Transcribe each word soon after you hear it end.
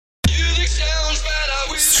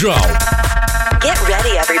Stroll. Get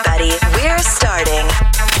ready, everybody. We're starting.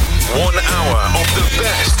 1 hour of the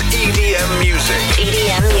best EDM music.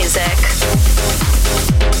 EDM music.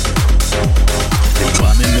 The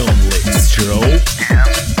one and only Stroll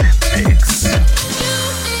Mix.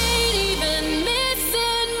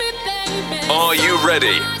 Are you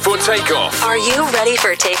ready for takeoff? Are you ready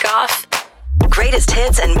for takeoff? Greatest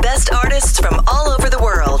hits and best artists from all over the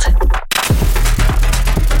world.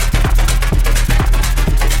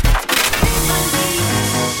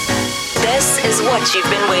 This is what you've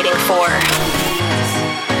been waiting for.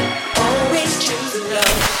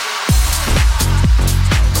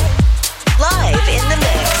 Live in the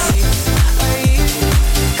mix.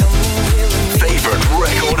 Favorite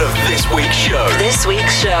record of this week's show. This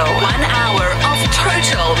week's show. 1 hour of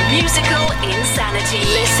total musical insanity.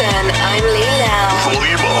 Listen, I'm Lee Lau.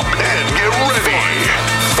 Volume up and get ready.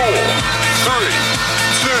 4, 3,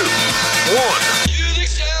 2, 1.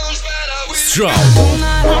 Stroll.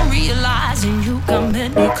 Tonight I'm realizing you got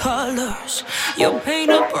many colors. You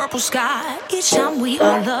paint a purple sky each time we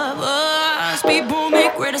are lovers. People may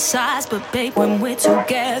criticize, but babe, when we're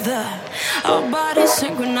together, our bodies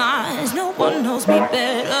synchronized. No one knows me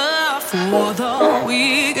better. For the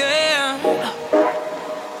weekend,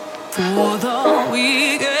 for the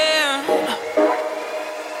weekend,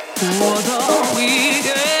 for the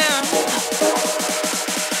weekend.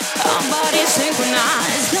 Our bodies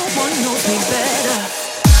synchronized. No one knows me better.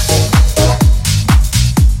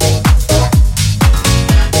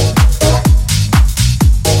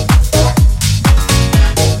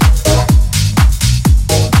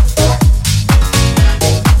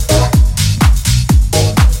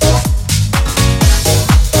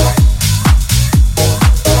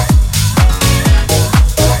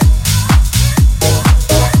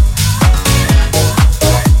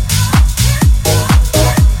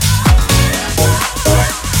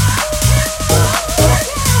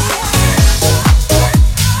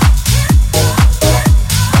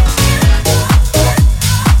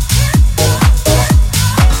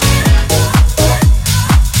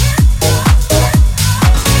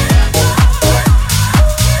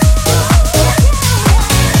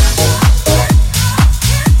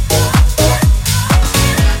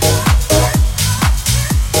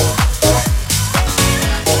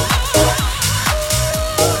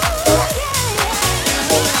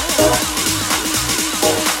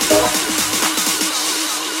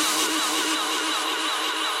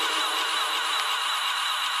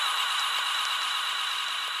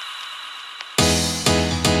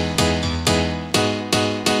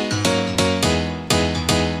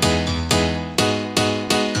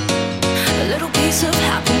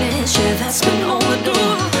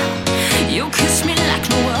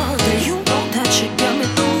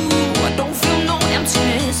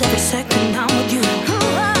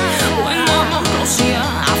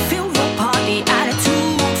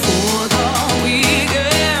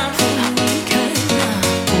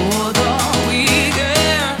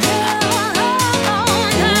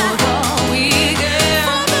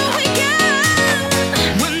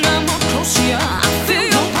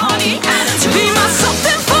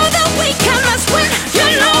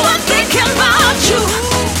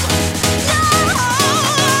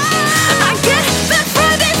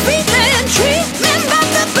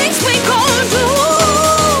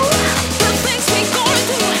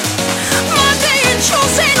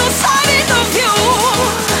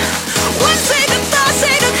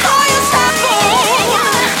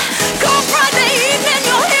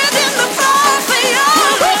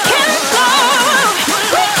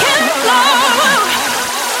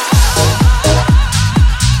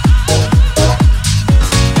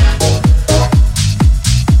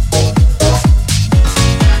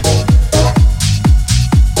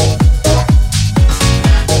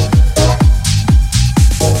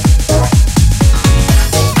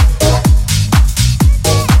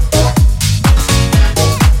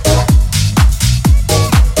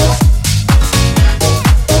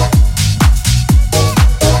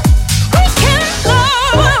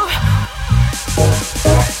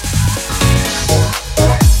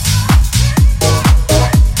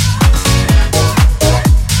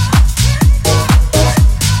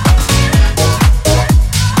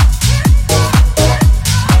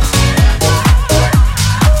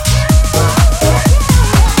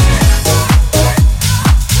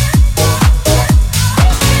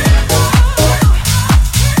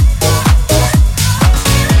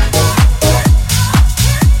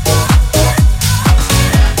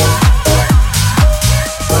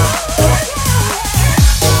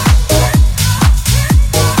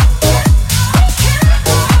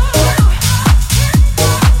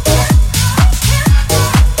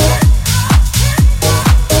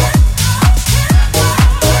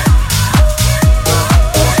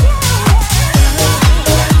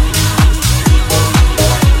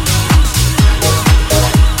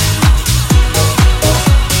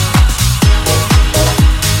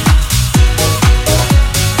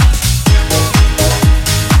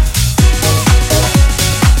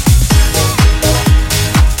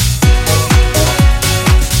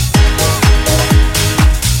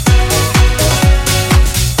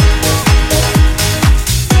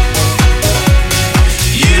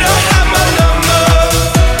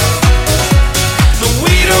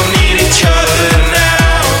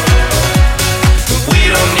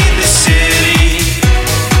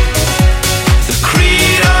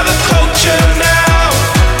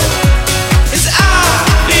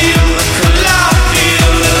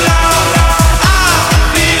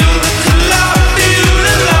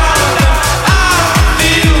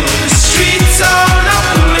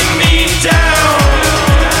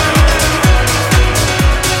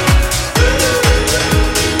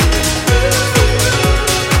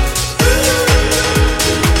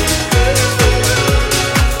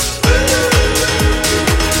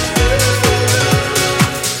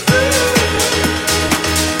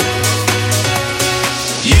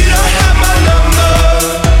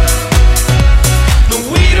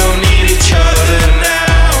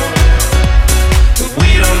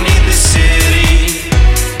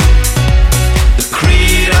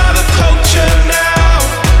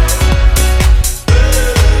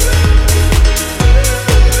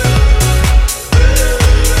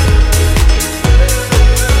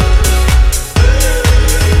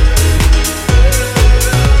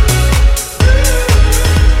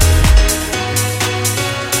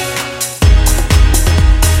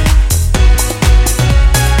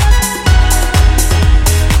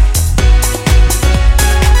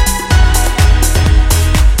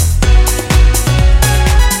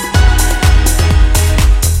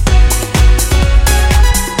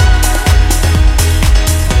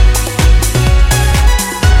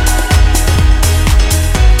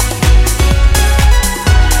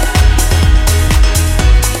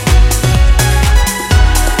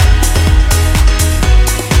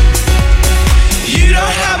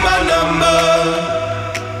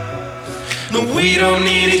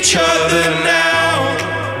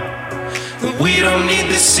 don't need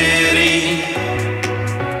the city,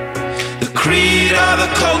 the creed or the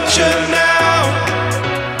culture now.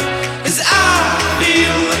 As I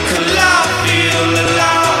feel the color, feel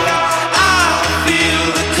alive. I feel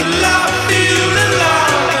the color, feel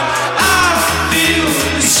alive. I feel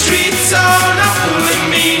the streets are not pulling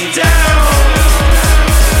me down.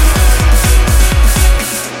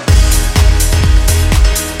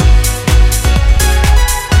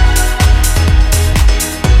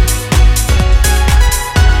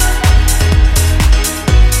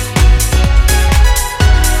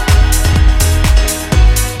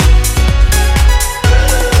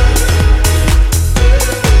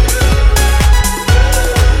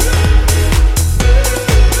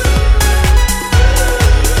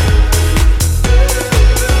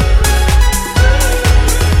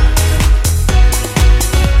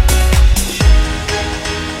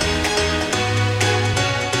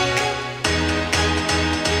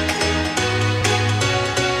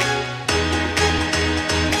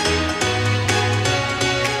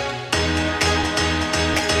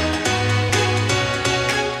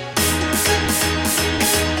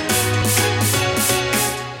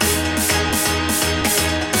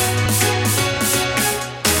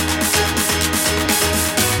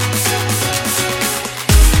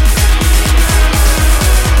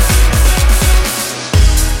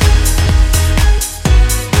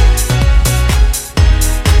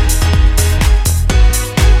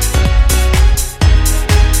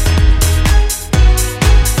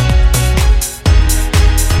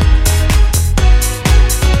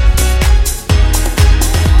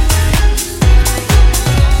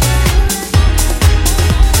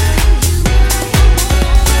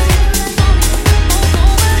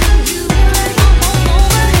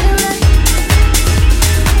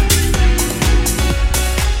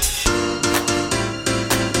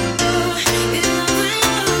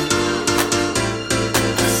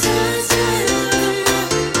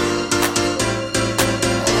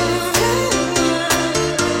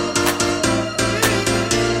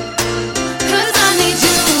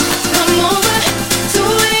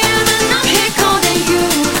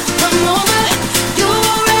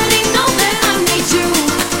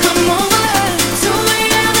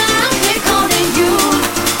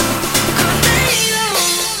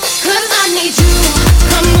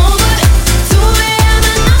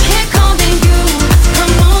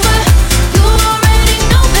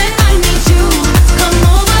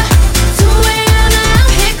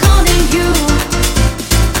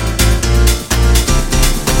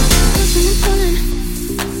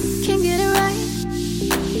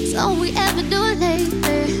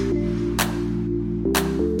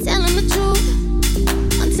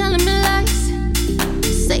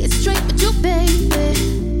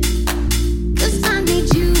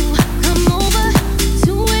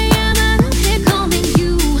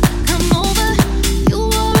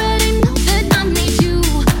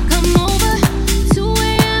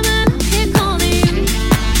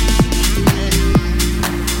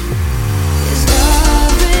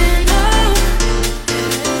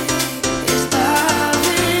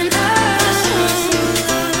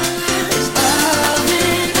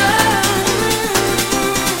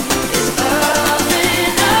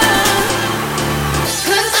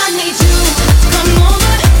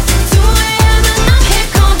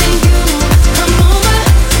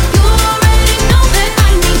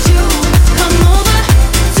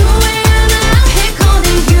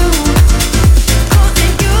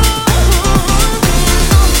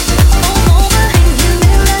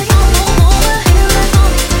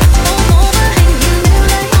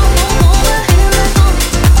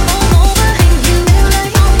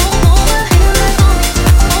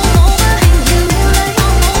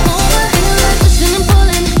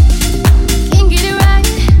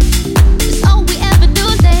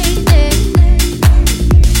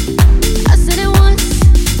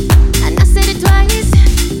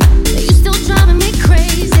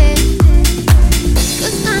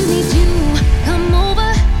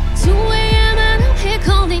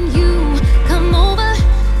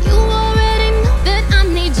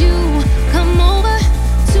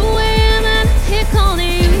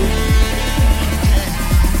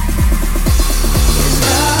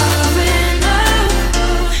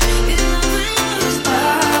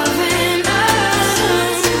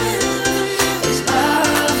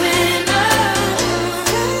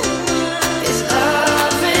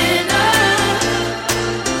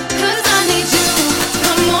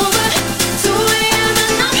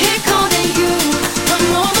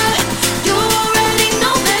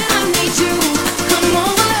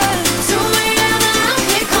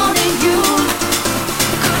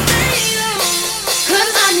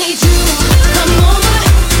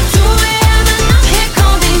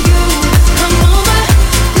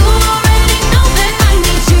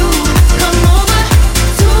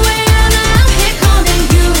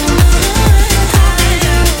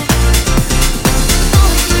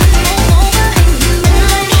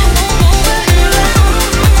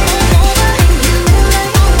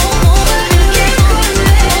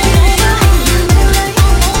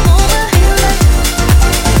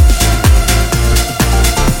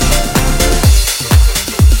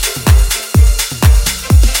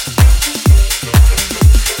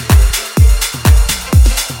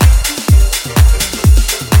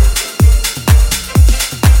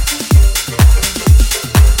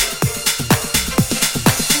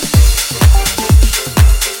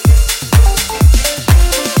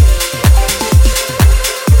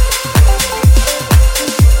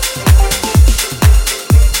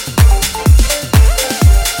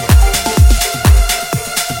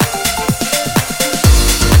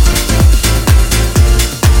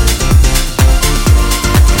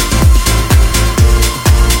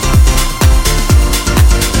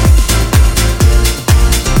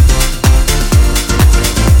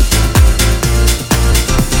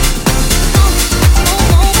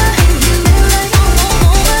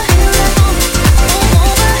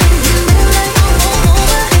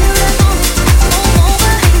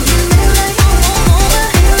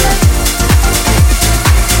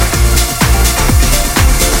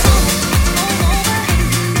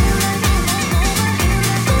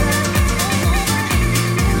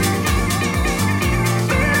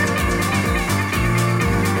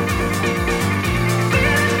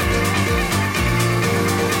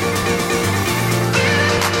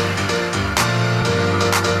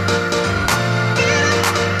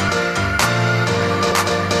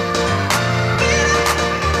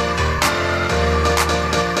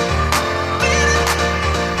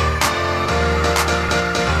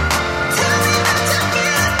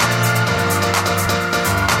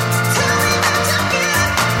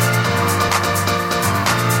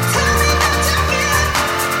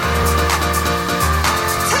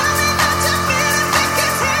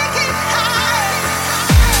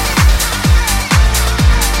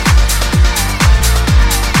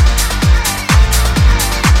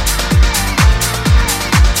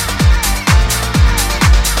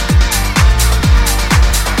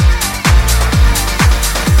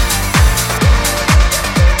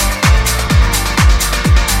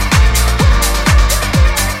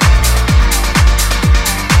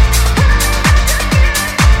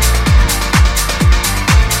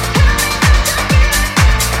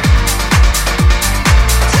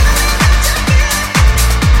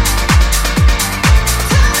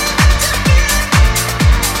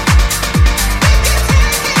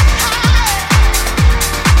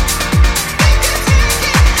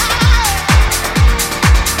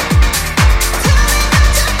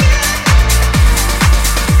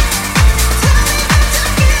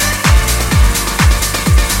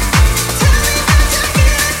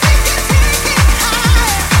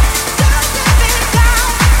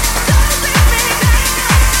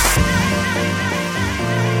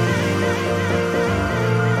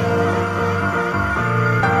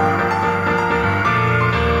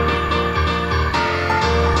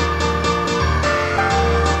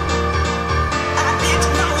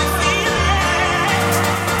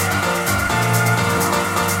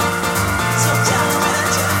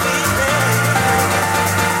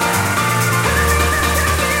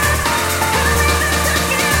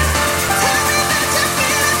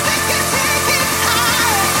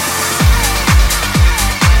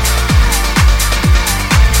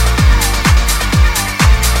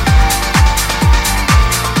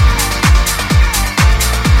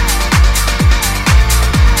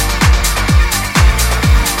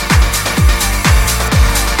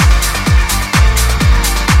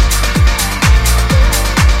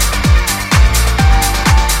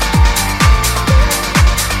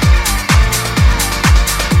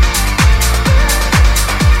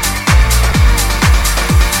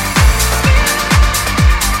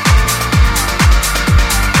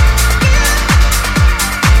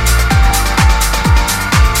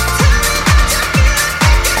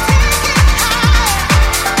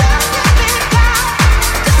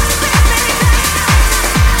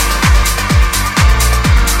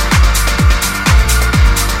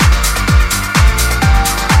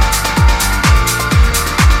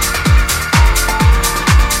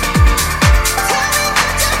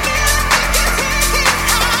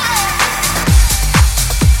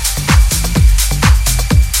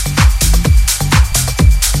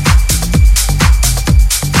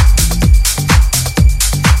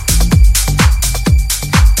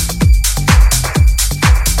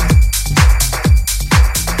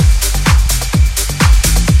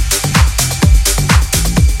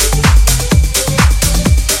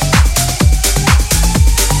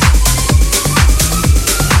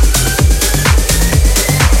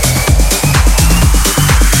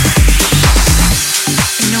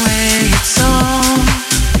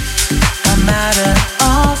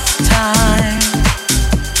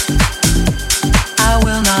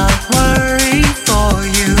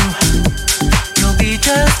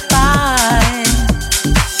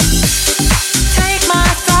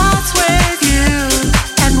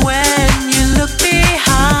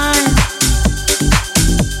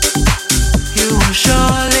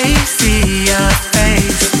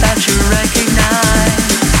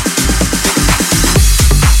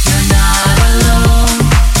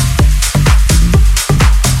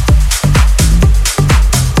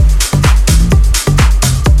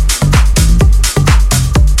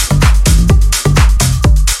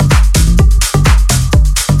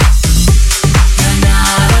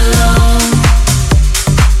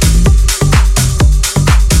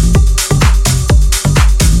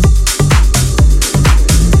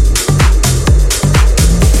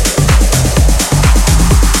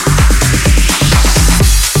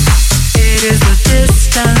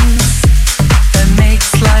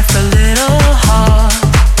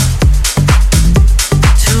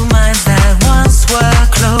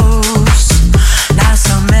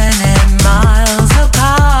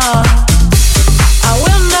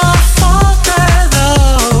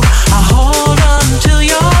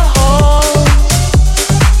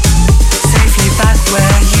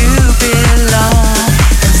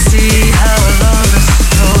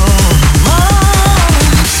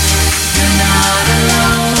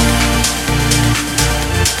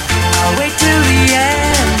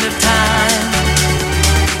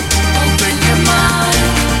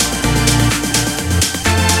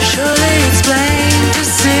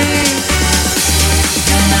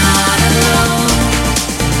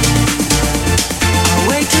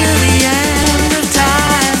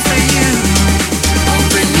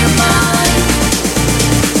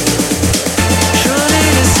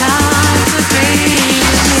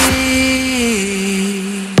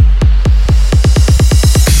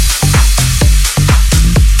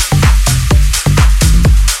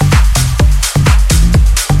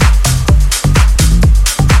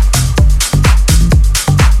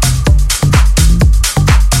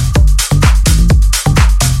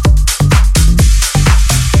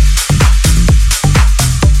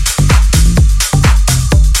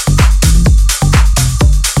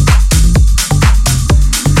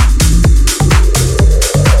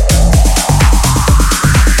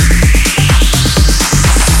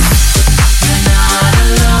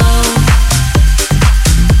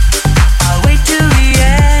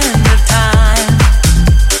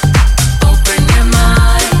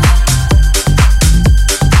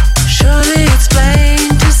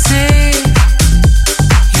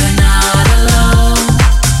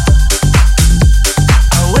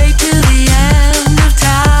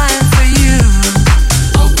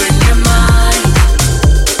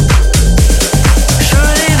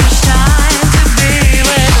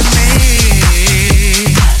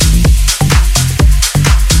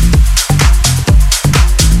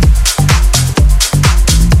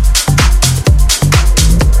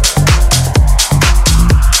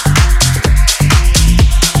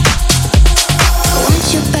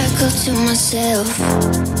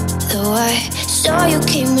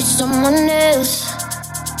 someone else.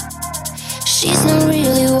 She's not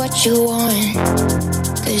really what you want,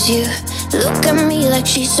 'cause you look at me like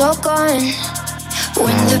she's all gone.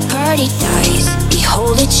 When the party dies, we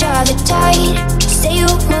hold each other tight. Say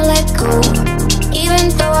you won't let go, even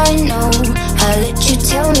though I know I let you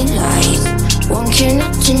tell me lies. Won't care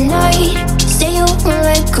not tonight. Say you won't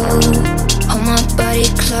let go, hold my body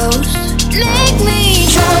close. Make me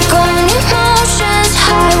drunk on emotions,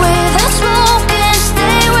 high without smoke, and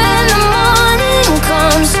stay when the morning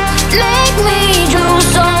comes. Make me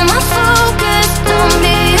lose all my focus, don't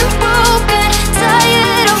be broken,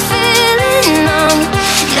 tired of feeling numb.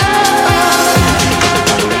 No.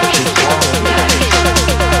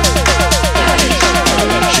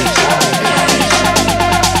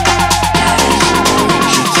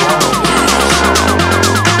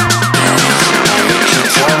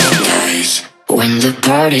 When the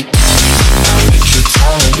party I'll let you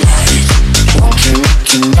tell me lies. Won't you look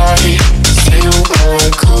tonight? Say you won't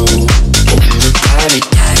let go. When the party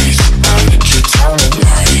dies, I'll let you tell me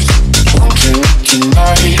lies. Won't you look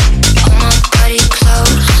tonight? Hold my body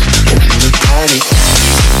close. When the party dies,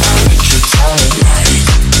 I'll let you tell me lies.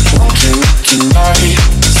 Won't you look tonight?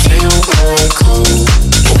 Say you won't let go.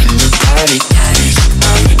 When the party dies,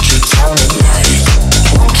 I'll let you tell me lies.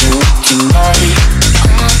 Won't you look tonight?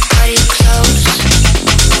 Hold my body close.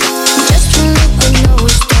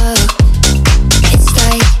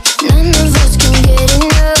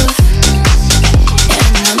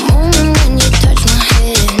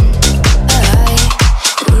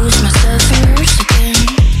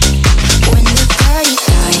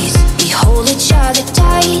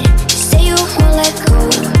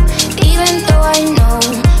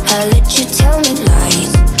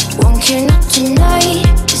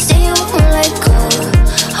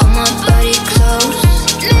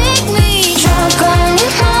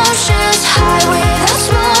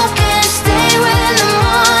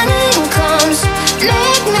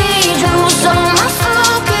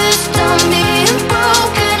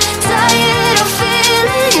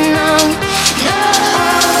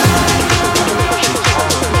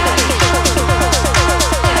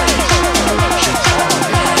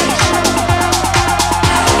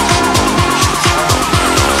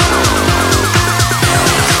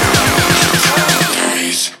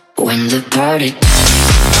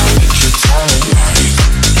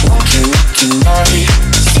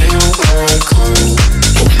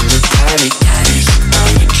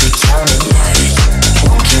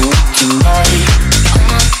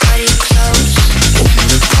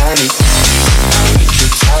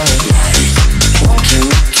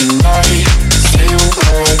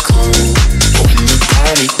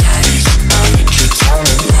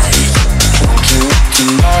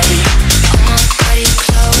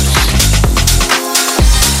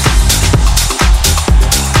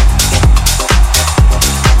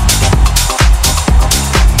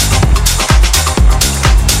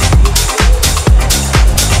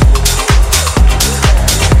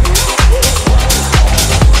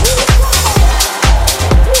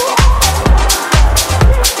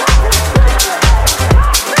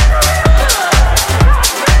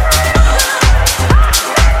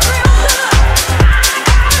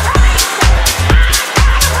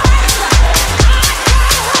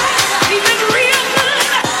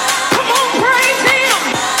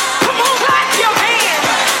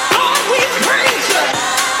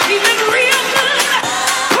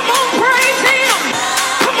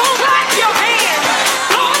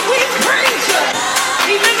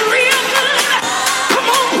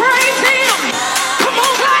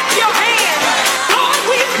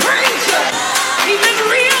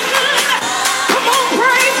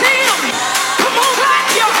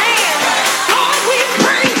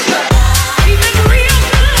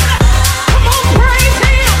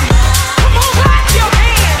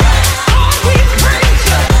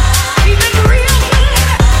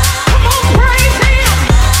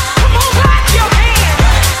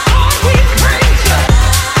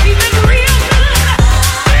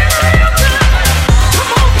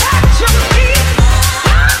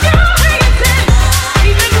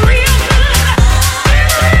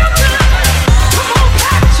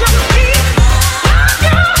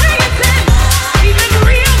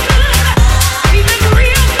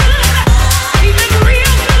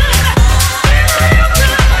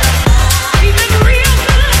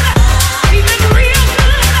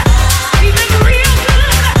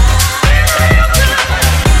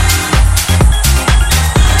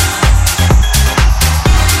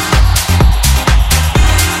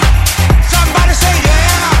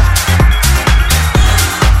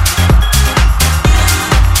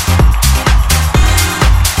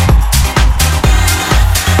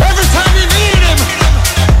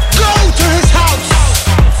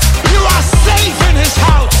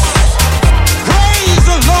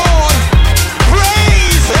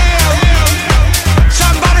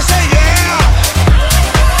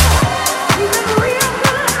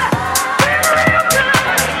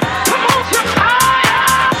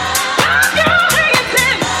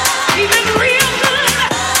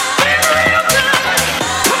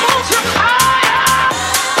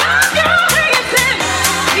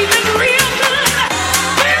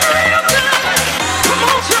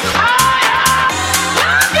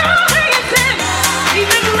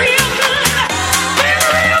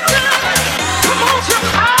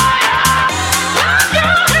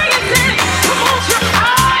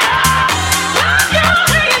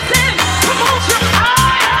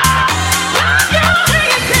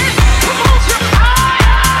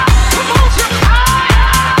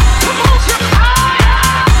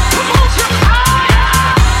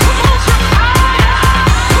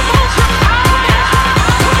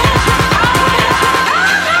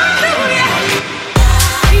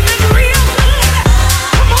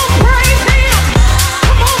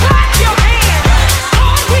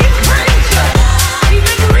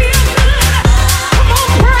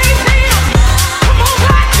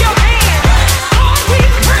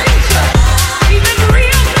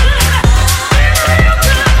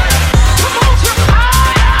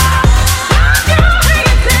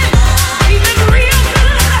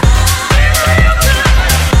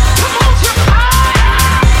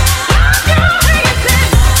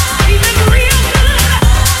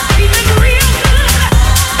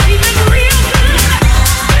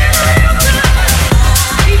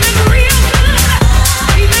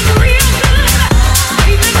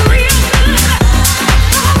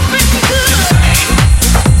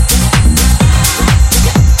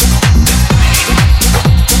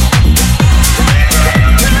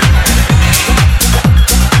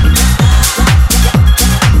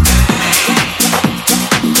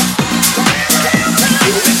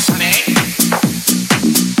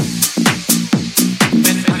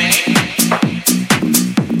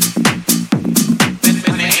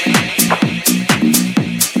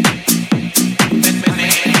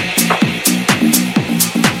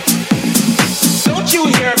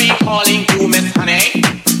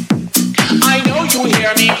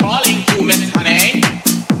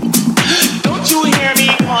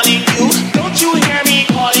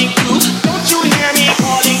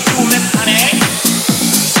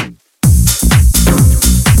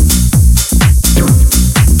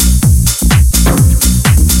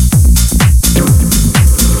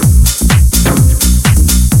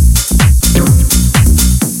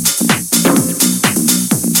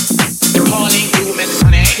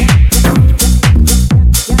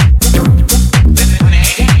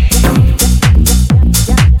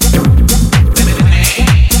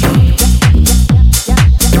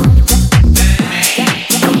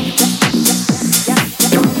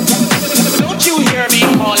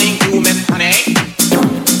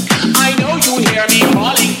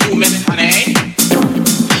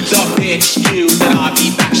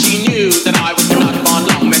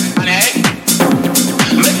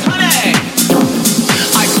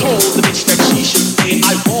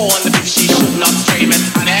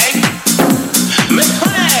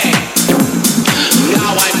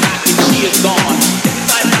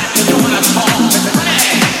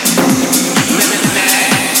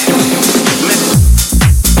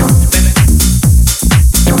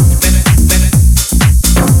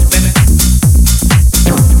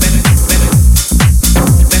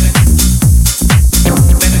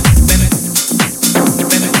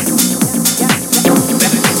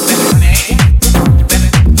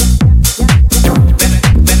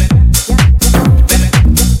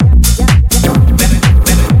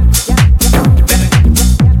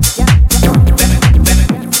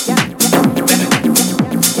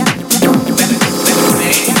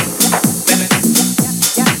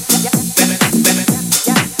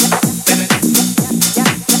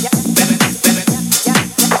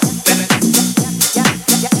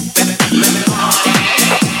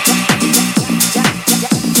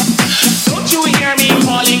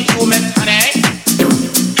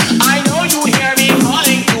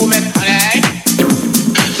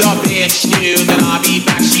 knew that I'd be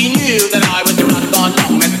back. She knew that I was not gone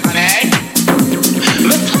long, Miss Honey.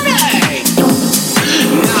 Miss Honey!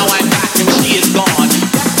 Now I'm back and she is gone.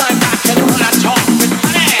 Yes, I'm back and when I talk, Miss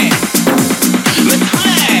Honey! Miss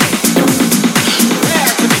Honey! Where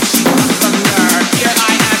could she got the nerve? Here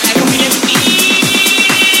I am and we is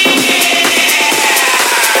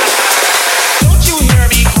Don't you hear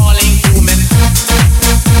me calling you, Miss?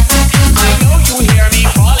 I know you hear me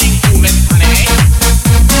calling you, Miss Honey.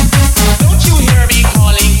 Don't you hear me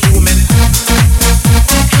calling?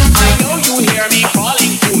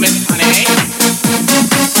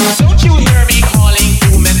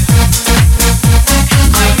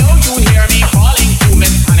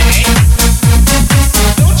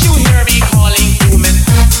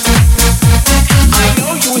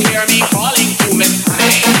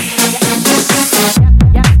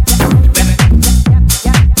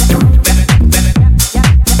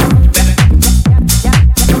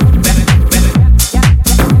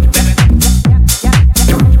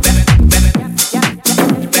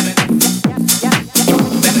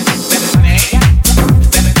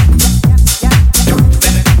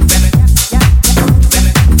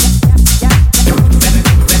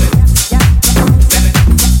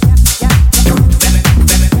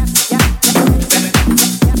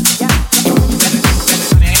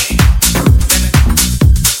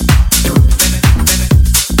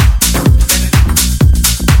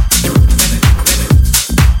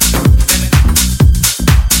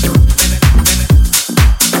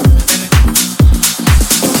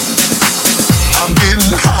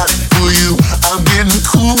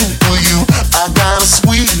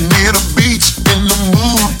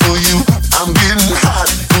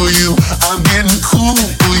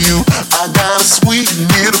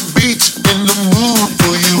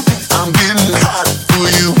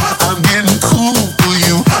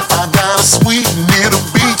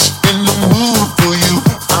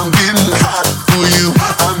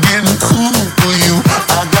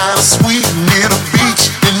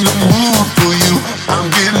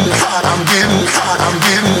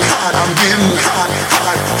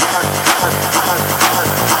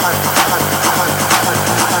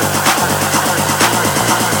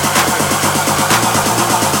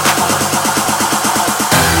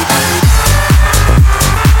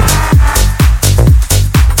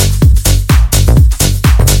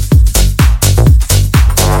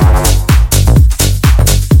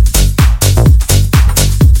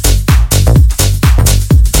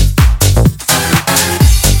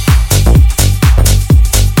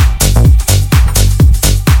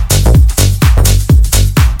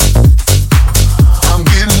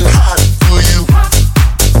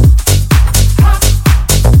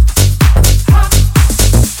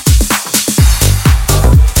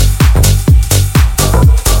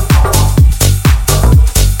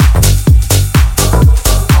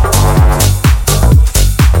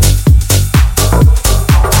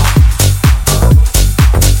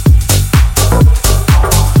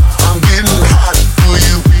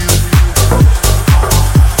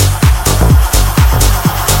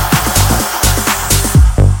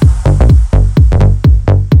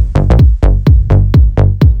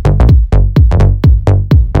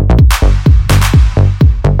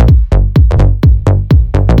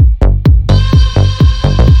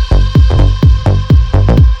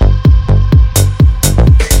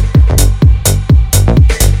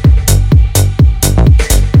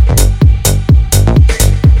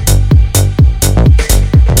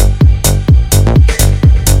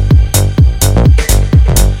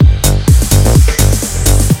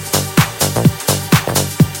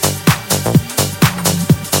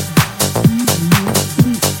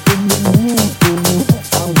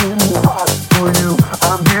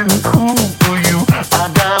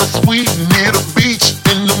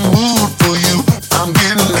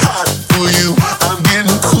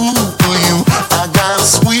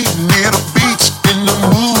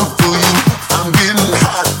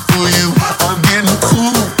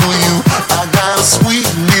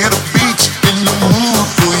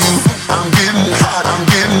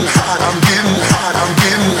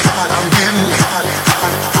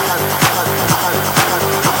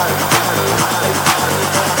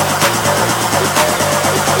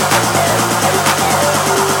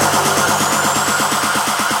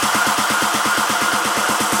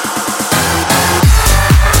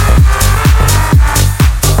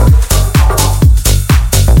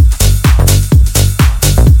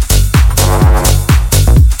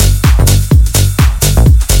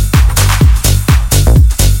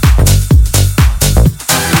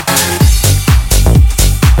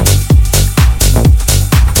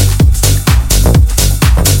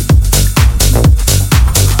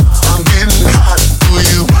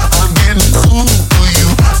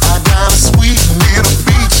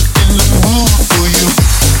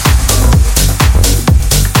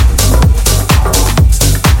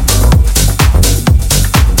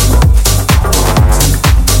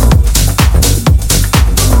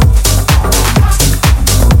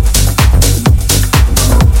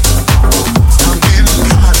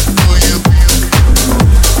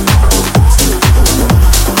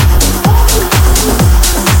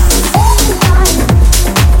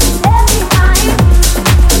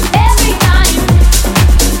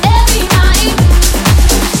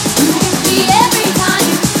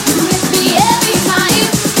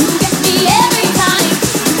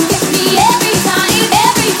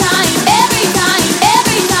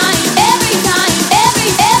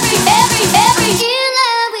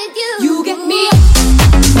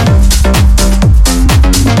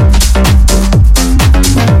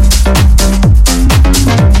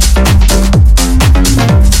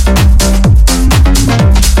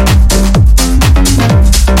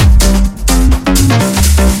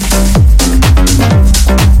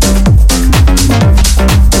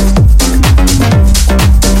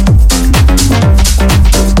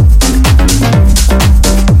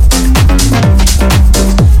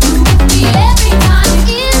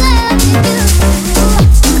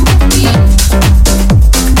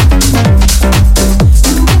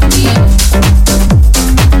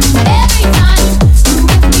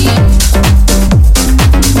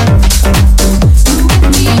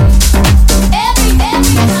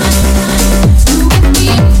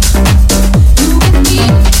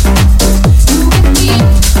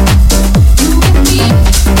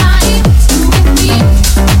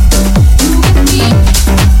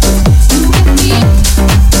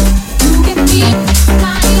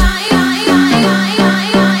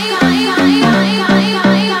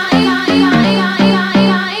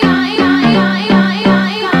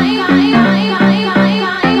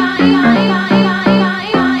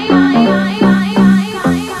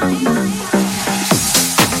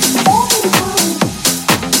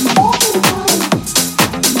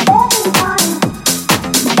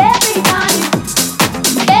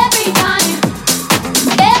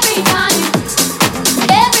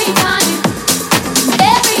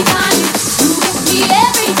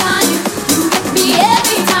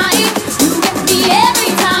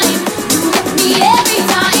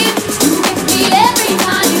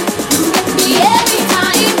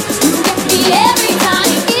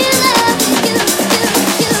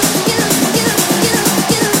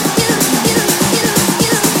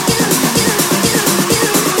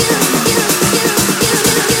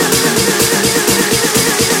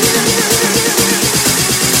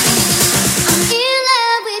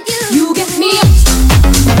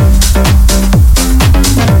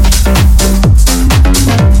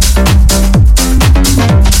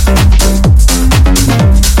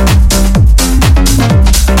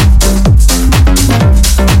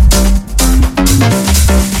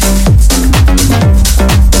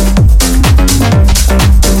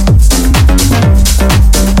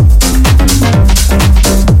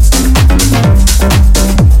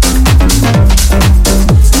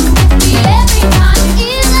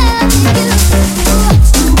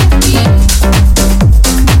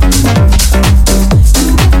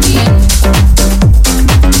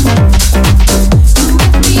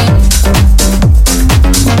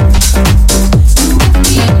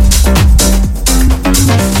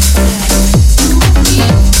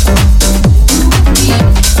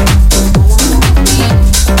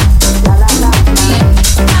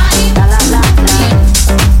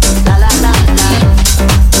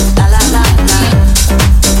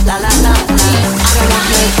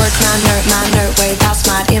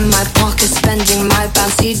 spending my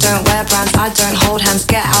bands. He don't wear brands, I don't hold hands.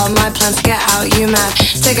 Get out my plans, get out, you mad.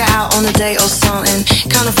 Take her out on a date or something.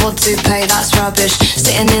 Can't afford to pay, that's rubbish.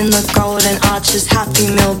 Sitting in the golden arches, happy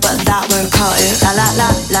meal, but that won't cut it. La la la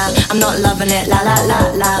la, I'm not loving it. La la la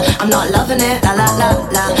la, I'm not loving it. La la la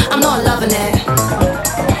la, I'm not loving it.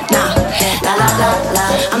 Nah, la la la la,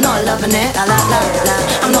 I'm not loving it. La la la la,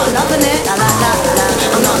 I'm not loving it. La la la la,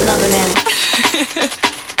 I'm not loving it.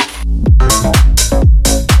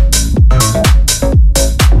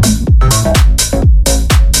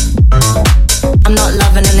 I'm not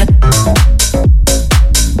loving it.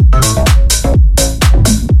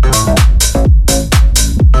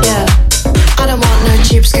 Yeah, I don't want no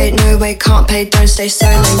cheapskate, no way, can't pay, don't stay so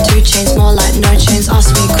lame. 2 chains, more like no chains.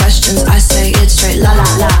 Ask me questions, I say it straight. La la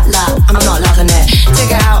la la, I'm not loving it.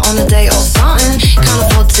 Take her out on a date or something. Can't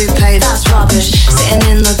afford to pay, that's rubbish. Sitting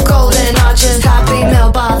in the golden arches, happy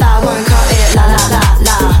meal, but that won't cut it. La la la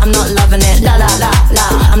la, I'm not loving it. La la la la,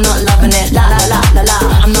 I'm not loving it. La la la la la,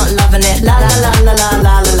 I'm not loving it. La la la la la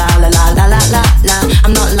la la la la la la la la,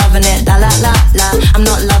 I'm not loving it. La la la la, I'm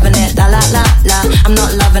not loving it. La la la la, I'm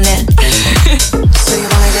not loving it. So you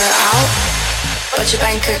wanna go out, but your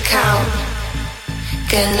bank account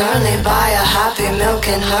can only buy a happy meal,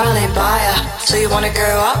 can only buy a. So you wanna go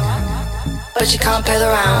up, but you can't pay the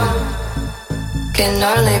round. Can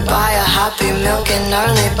only buy a happy meal, can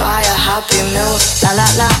only buy a happy meal. La la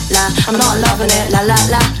la la, I'm not loving it. La la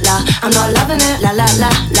la la, I'm not loving it. La la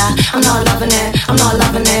la la, I'm not loving it. I'm not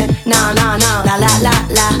loving it. Nah nah nah. La la la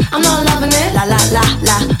la, I'm not loving it. La la la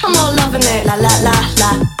la, I'm not loving it. La la la la,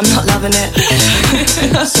 I'm not loving it.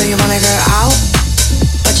 So you wanna go out,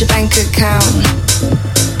 but your bank account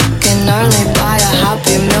can only buy a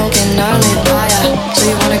happy meal, can only buy a. So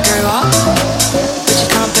you wanna go up, but you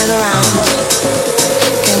can't pay the round.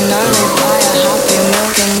 Can only buy a happy meal,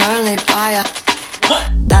 can only buy a.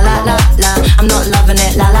 La la la la, I'm not loving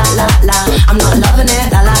it. La la la la, I'm not loving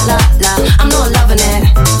it. La la la la, I'm not loving it.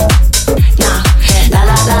 Nah, la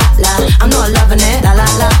la la la, I'm not loving it. La la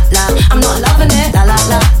la la, I'm not loving it. La la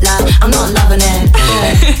la la, I'm not loving it.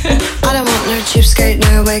 Yeah. I don't want no cheapskate,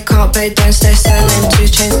 no way, can't pay, don't stay so lame. 2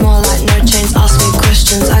 chains, more like no chains. Ask me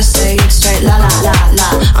questions, I say it straight. La la la la,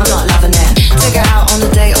 I'm not loving it. Take her out on a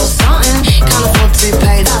date or something. Can't afford to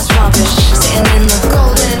pay, that's rubbish. Sitting in the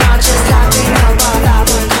golden arches, happy meal, but that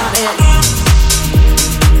won't cut it.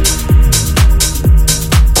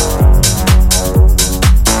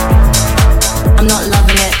 I'm not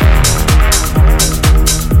loving it.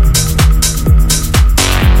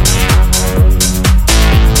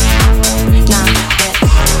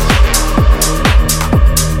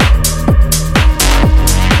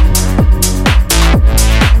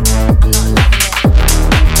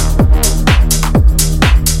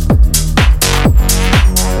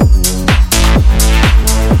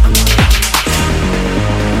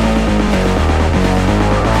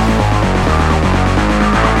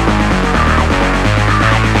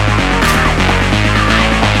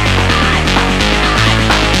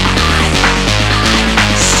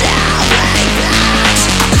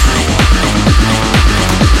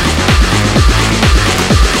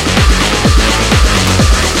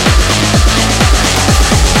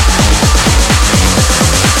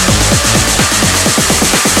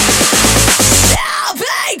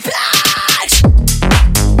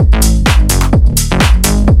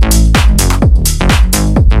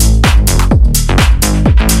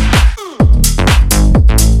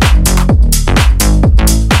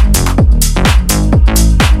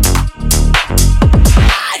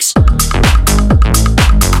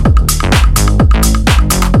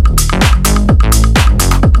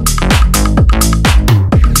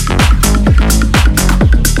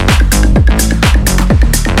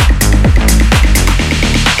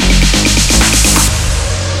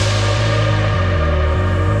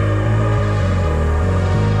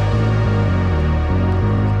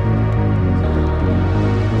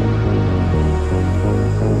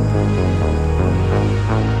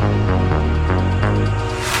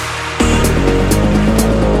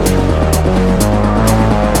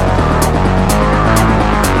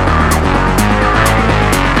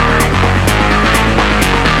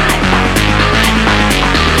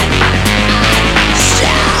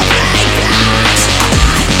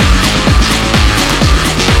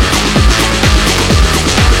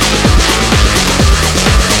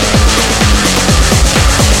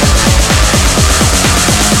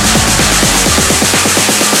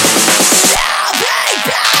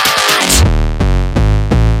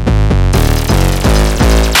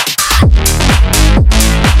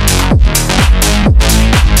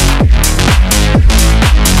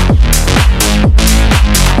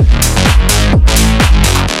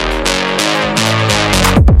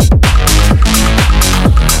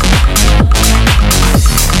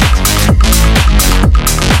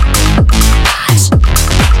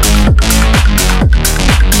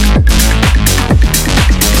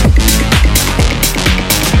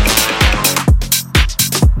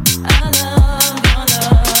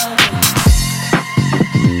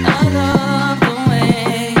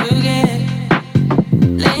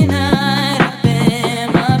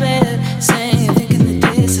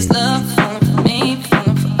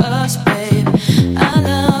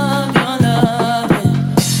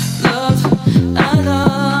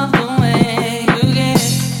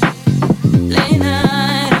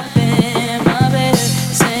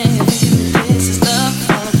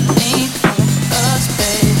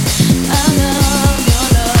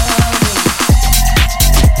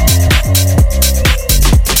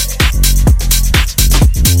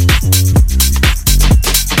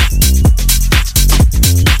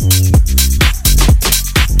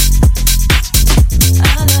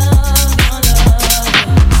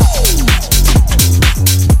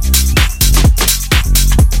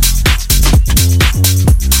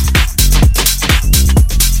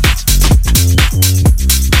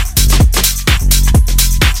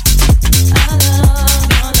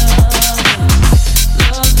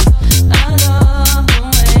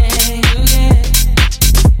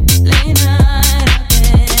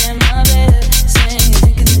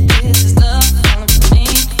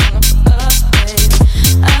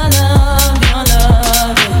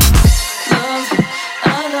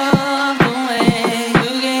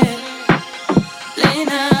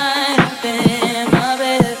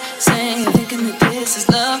 this is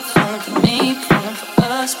love falling for me, falling for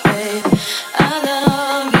us, babe. I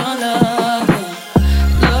love your love,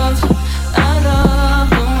 yeah. Love, I love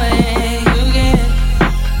the way you get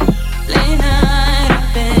late night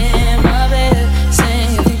up in my bed,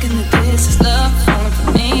 saying you're thinking that this is love falling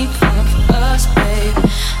for me, falling for us, babe.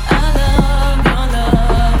 I love your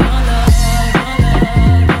love, your love, your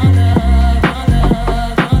love, your love, your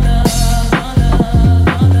love, your love, your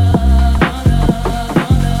love.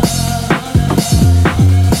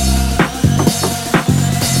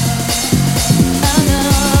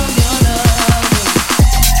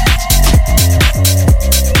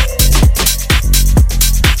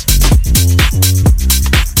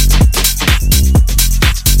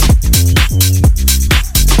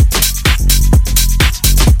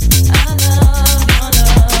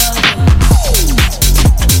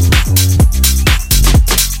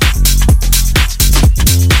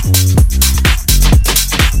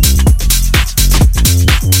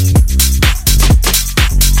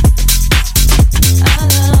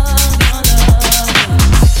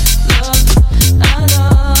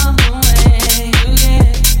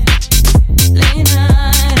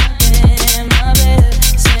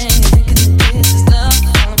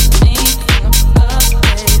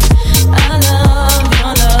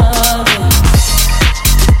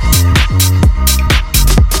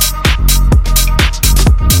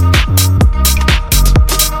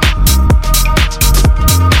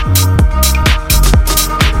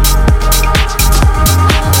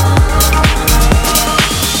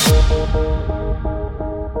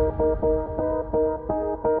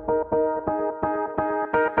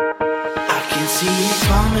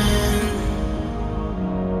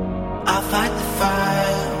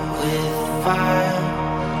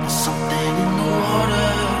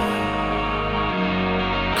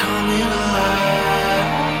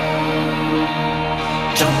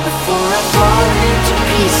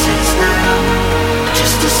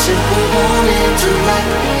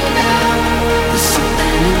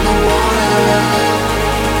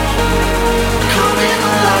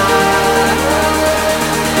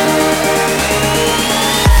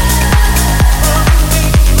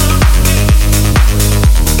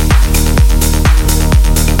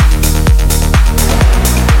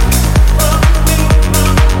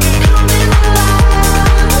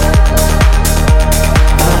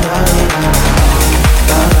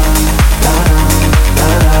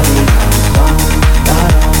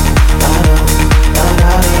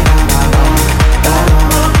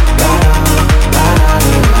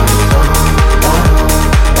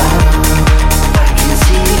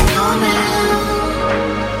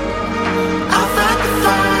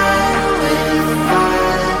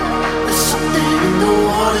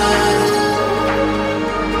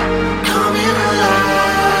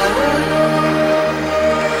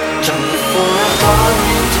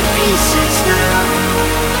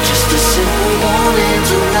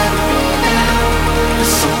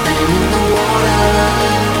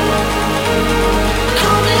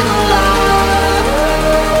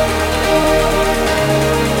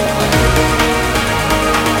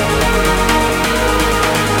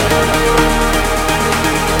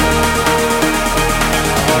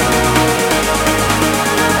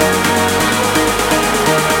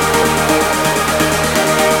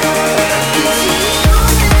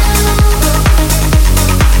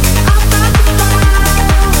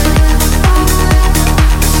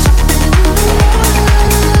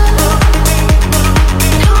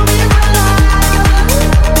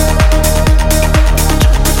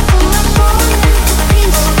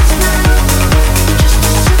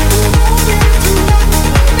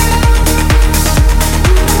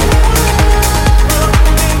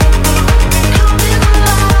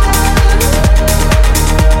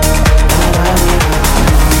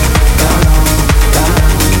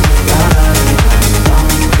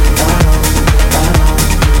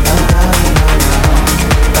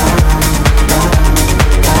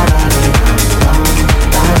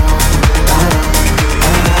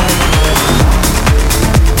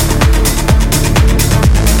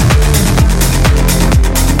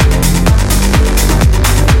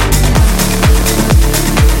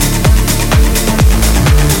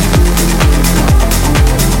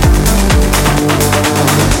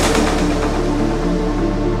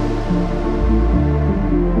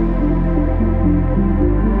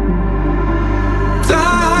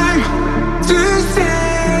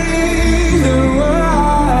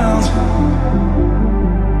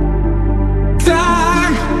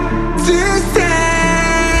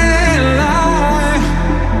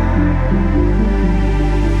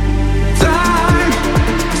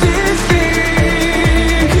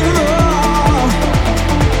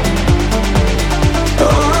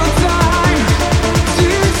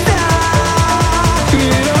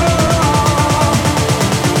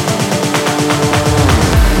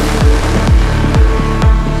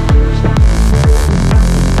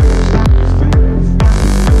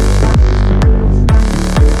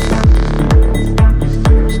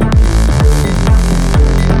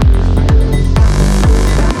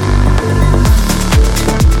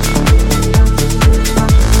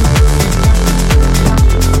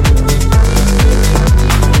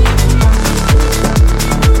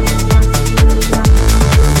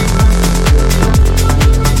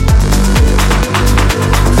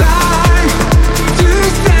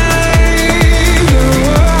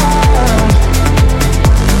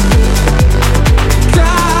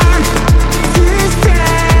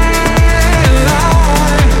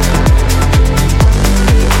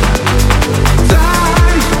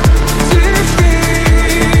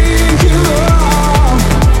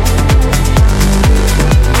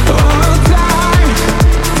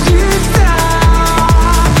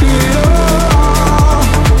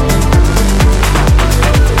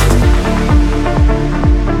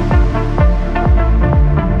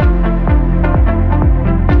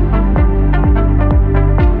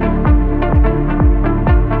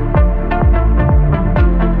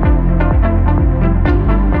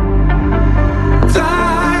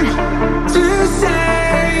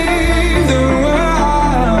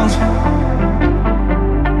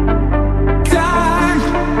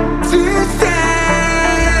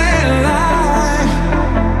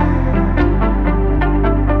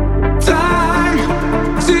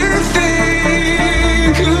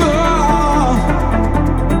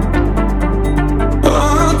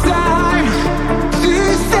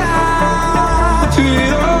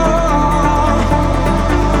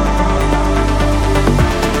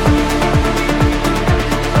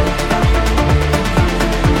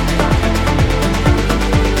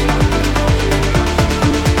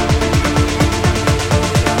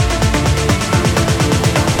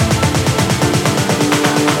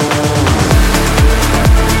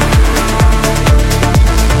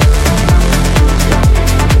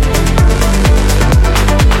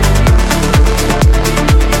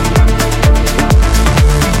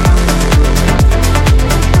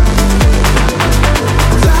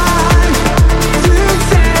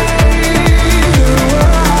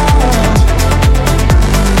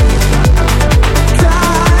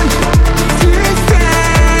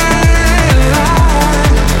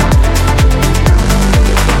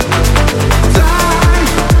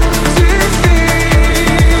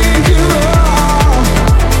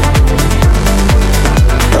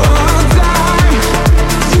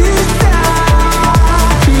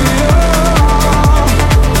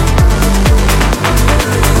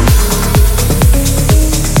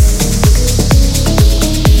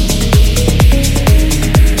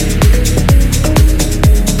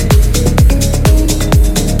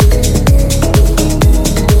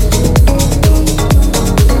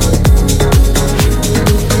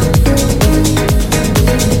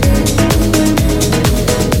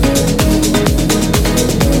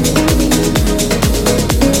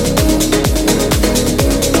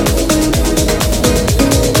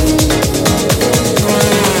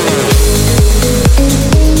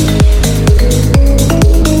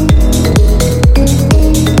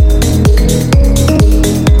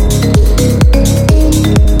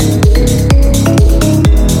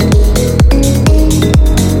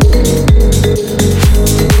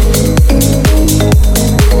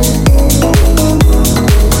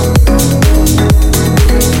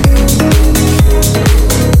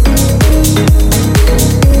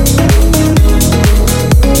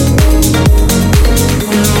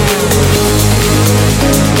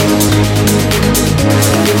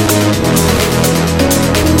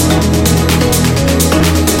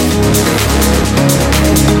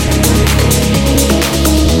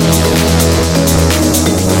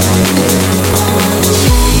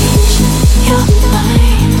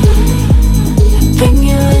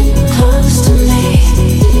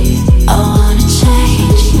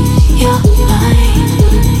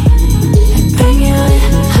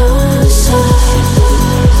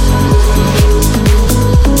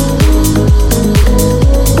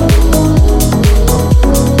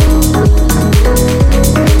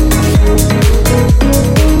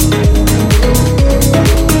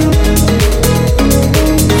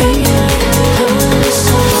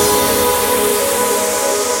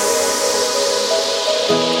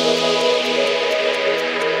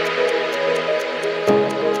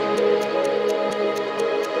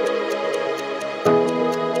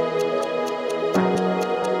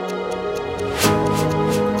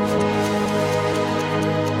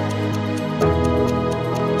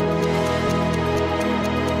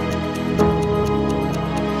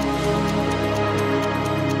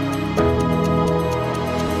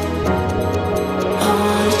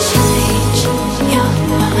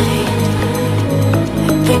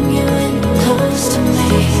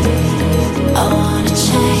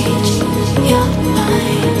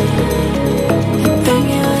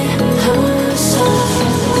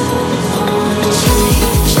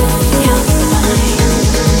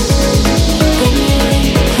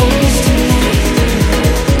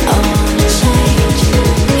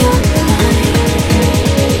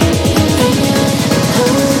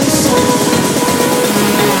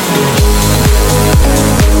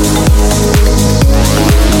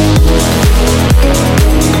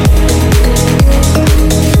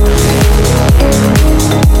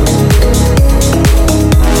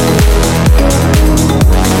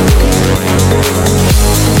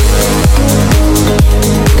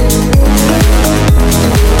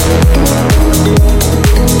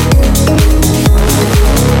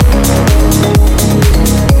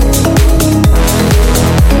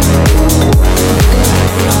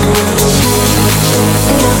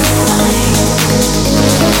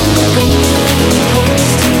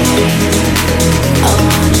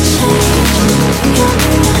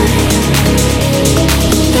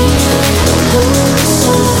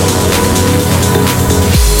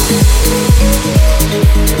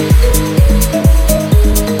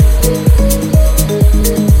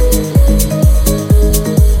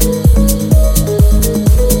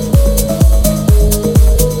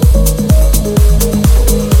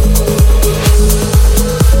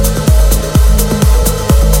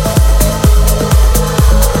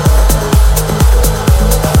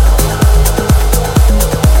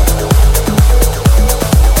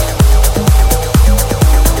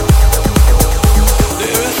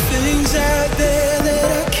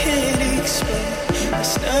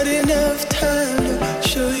 not enough time to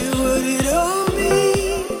show you what it all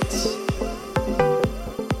means.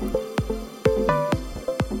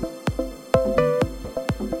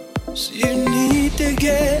 So you need to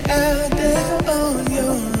get out there on your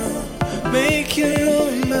own. Make your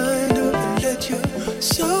own mind up and let your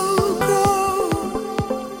soul